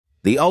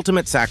The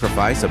Ultimate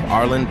Sacrifice of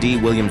Arland D.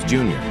 Williams,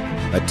 Jr.,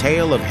 a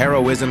tale of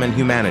heroism and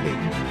humanity.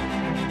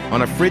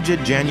 On a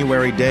frigid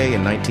January day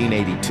in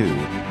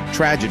 1982,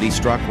 tragedy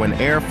struck when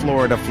Air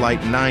Florida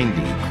Flight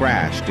 90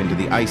 crashed into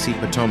the icy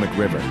Potomac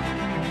River.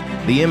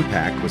 The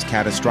impact was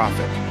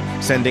catastrophic,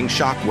 sending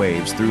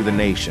shockwaves through the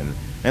nation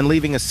and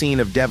leaving a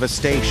scene of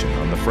devastation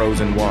on the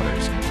frozen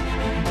waters.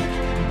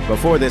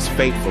 Before this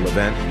fateful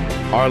event,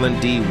 Arland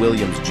D.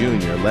 Williams,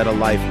 Jr. led a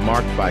life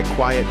marked by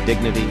quiet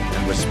dignity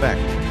and respect.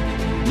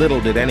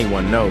 Little did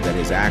anyone know that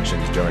his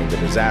actions during the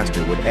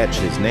disaster would etch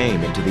his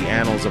name into the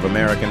annals of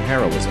American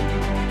heroism.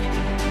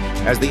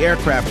 As the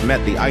aircraft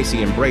met the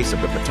icy embrace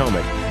of the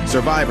Potomac,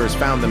 survivors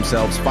found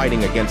themselves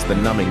fighting against the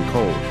numbing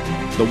cold.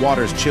 The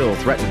water's chill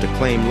threatened to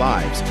claim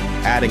lives,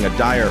 adding a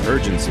dire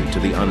urgency to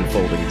the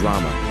unfolding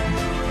drama.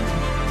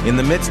 In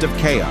the midst of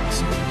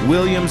chaos,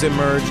 Williams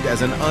emerged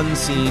as an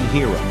unseen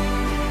hero.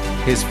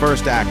 His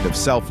first act of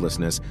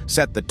selflessness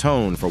set the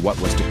tone for what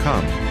was to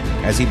come,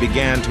 as he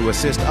began to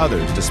assist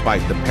others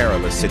despite the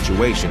perilous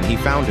situation he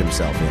found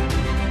himself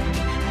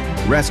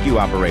in. Rescue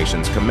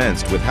operations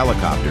commenced with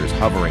helicopters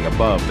hovering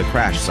above the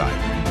crash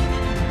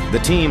site. The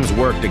teams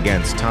worked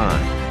against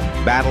time,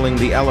 battling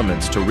the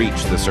elements to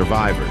reach the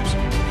survivors.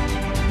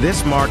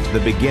 This marked the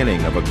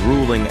beginning of a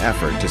grueling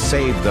effort to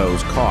save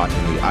those caught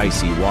in the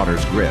icy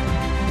water's grip.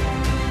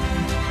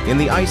 In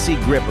the icy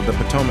grip of the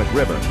Potomac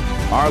River,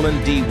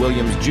 Arland D.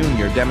 Williams,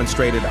 Jr.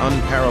 demonstrated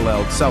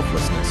unparalleled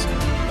selflessness.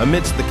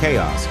 Amidst the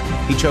chaos,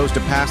 he chose to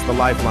pass the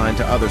lifeline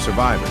to other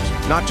survivors,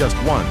 not just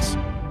once,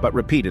 but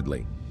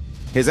repeatedly.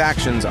 His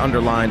actions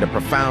underlined a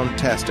profound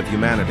test of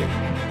humanity,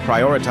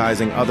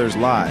 prioritizing others'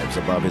 lives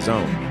above his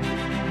own.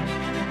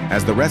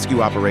 As the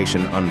rescue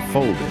operation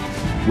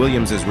unfolded,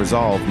 Williams's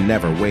resolve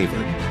never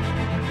wavered.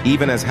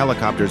 Even as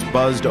helicopters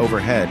buzzed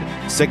overhead,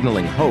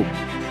 signaling hope,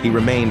 he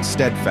remained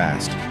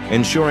steadfast,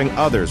 ensuring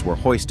others were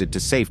hoisted to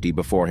safety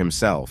before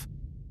himself.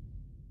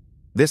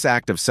 This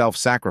act of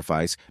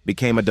self-sacrifice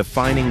became a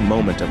defining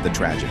moment of the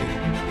tragedy.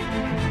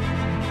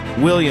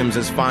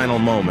 Williams's final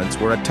moments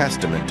were a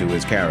testament to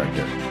his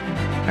character.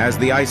 As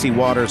the icy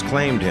waters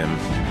claimed him,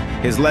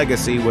 his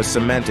legacy was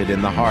cemented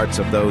in the hearts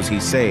of those he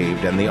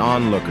saved and the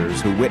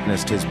onlookers who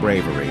witnessed his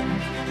bravery.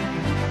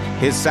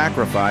 His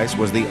sacrifice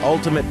was the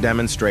ultimate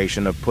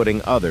demonstration of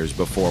putting others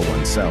before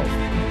oneself.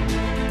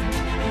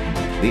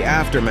 The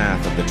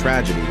aftermath of the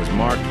tragedy was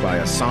marked by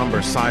a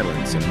somber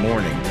silence and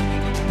mourning.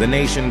 The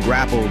nation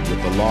grappled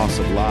with the loss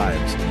of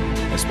lives,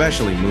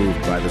 especially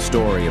moved by the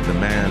story of the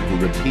man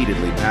who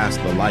repeatedly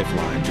passed the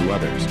lifeline to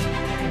others.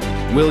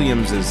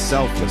 Williams's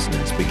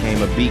selflessness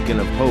became a beacon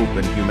of hope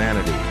and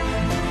humanity.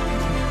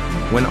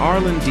 When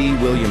Arland D.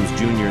 Williams,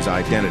 Jr.'s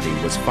identity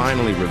was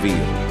finally revealed,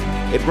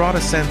 it brought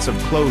a sense of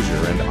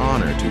closure and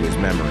honor to his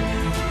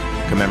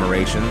memory.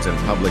 Commemorations and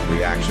public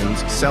reactions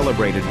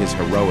celebrated his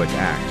heroic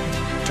act,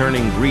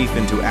 turning grief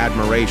into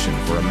admiration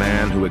for a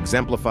man who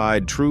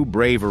exemplified true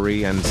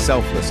bravery and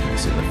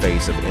selflessness in the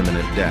face of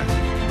imminent death.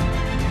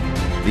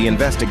 The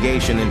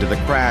investigation into the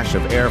crash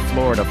of Air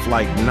Florida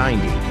Flight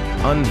 90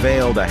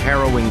 unveiled a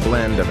harrowing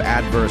blend of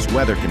adverse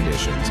weather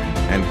conditions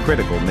and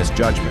critical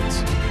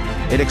misjudgments.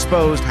 It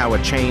exposed how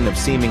a chain of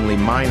seemingly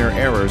minor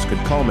errors could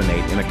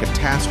culminate in a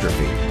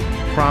catastrophe,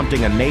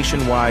 prompting a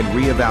nationwide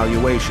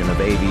reevaluation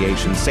of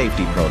aviation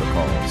safety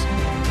protocols.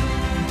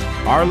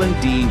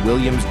 Arland D.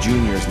 Williams,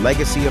 Jr.'s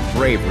legacy of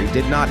bravery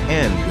did not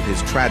end with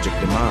his tragic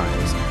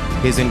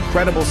demise. His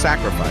incredible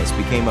sacrifice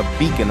became a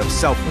beacon of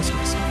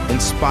selflessness,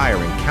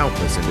 inspiring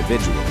countless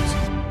individuals.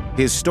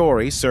 His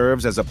story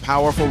serves as a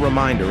powerful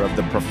reminder of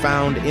the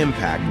profound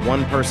impact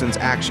one person's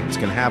actions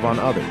can have on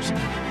others.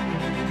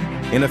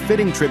 In a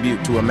fitting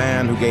tribute to a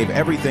man who gave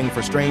everything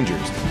for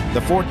strangers,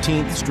 the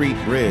 14th Street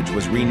Bridge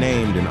was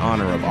renamed in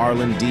honor of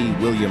Arland D.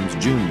 Williams,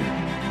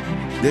 Jr.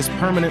 This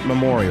permanent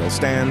memorial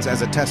stands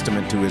as a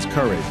testament to his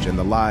courage and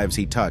the lives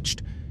he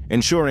touched,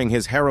 ensuring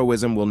his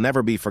heroism will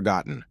never be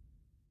forgotten.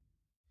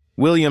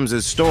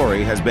 Williams's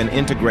story has been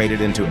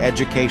integrated into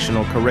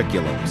educational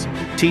curriculums,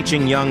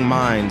 teaching young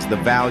minds the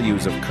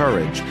values of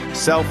courage,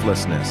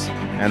 selflessness,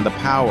 and the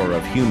power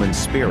of human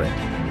spirit.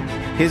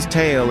 His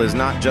tale is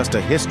not just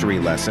a history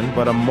lesson,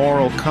 but a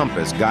moral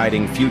compass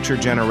guiding future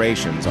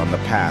generations on the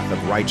path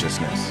of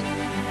righteousness.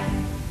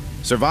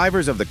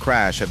 Survivors of the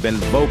crash have been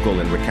vocal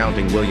in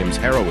recounting Williams'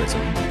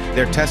 heroism,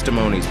 their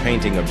testimonies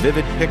painting a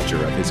vivid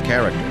picture of his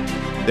character.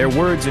 Their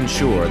words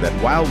ensure that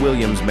while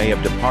Williams may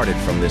have departed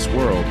from this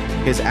world,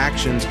 his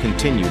actions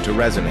continue to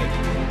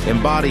resonate,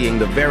 embodying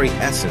the very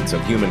essence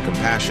of human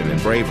compassion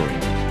and bravery.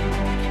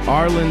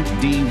 Arland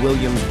D.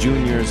 Williams,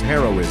 Jr.'s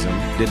heroism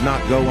did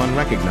not go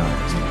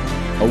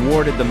unrecognized.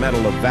 Awarded the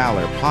Medal of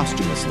Valor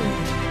posthumously,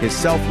 his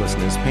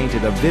selflessness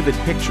painted a vivid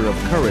picture of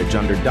courage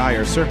under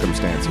dire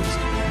circumstances.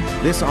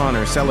 This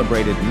honor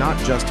celebrated not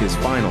just his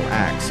final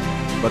acts,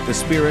 but the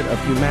spirit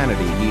of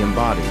humanity he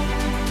embodied.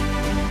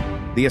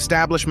 The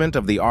establishment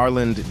of the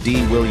Arland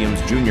D. Williams,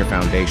 Jr.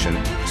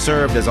 Foundation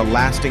served as a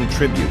lasting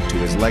tribute to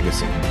his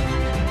legacy.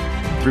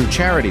 Through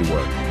charity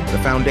work, the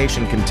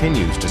foundation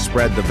continues to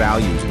spread the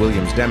values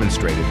Williams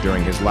demonstrated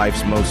during his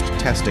life's most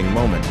testing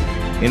moment.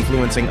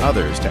 influencing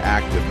others to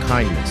act with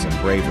kindness and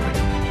bravery.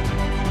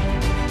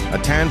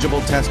 A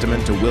tangible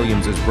testament to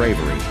Williams's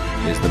bravery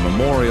is the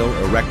memorial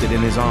erected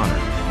in his honor.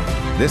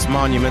 This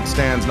monument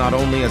stands not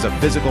only as a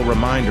physical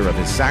reminder of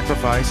his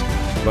sacrifice,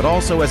 but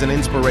also as an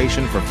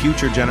inspiration for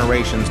future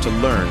generations to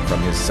learn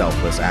from his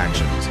selfless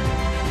actions.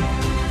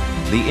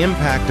 The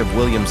impact of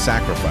William's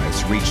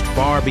sacrifice reached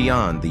far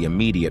beyond the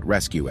immediate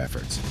rescue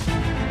efforts.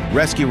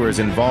 Rescuers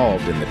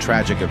involved in the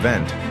tragic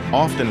event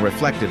often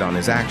reflected on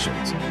his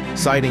actions,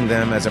 citing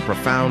them as a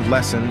profound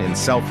lesson in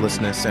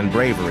selflessness and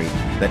bravery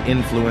that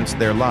influenced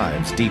their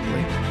lives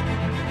deeply.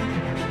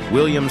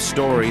 William's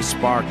story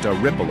sparked a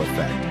ripple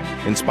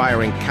effect,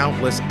 inspiring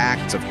countless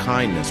acts of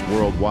kindness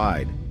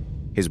worldwide.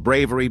 His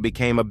bravery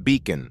became a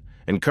beacon,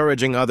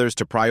 encouraging others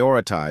to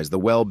prioritize the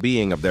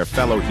well-being of their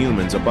fellow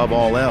humans above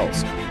all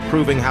else,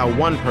 proving how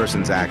one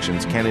person's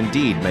actions can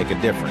indeed make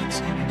a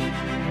difference.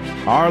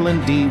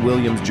 Arland D.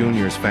 Williams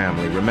Jr.'s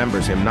family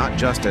remembers him not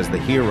just as the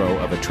hero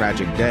of a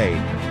tragic day,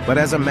 but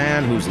as a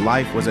man whose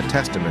life was a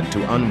testament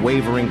to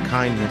unwavering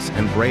kindness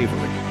and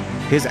bravery.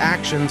 His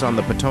actions on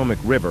the Potomac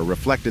River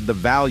reflected the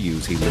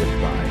values he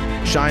lived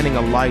by, shining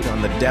a light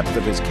on the depth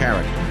of his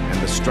character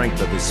and the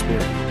strength of his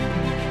spirit.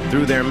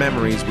 Through their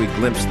memories, we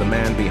glimpse the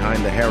man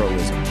behind the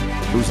heroism,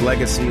 whose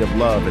legacy of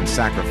love and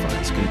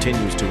sacrifice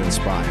continues to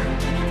inspire.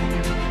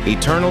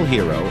 Eternal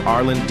hero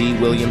Arland D.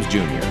 Williams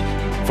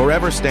Jr.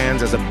 forever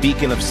stands as a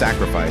beacon of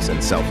sacrifice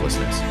and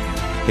selflessness.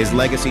 His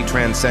legacy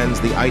transcends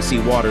the icy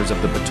waters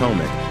of the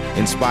Potomac,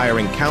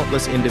 inspiring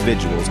countless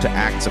individuals to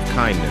acts of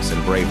kindness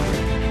and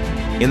bravery.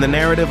 In the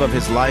narrative of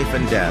his life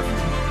and death,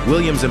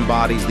 Williams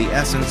embodies the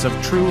essence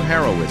of true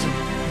heroism,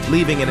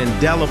 leaving an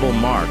indelible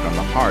mark on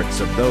the hearts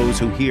of those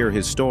who hear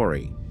his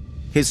story.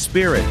 His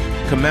spirit,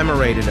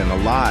 commemorated and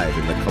alive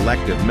in the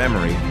collective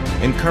memory,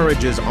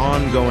 encourages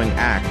ongoing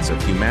acts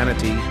of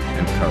humanity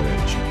and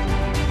courage.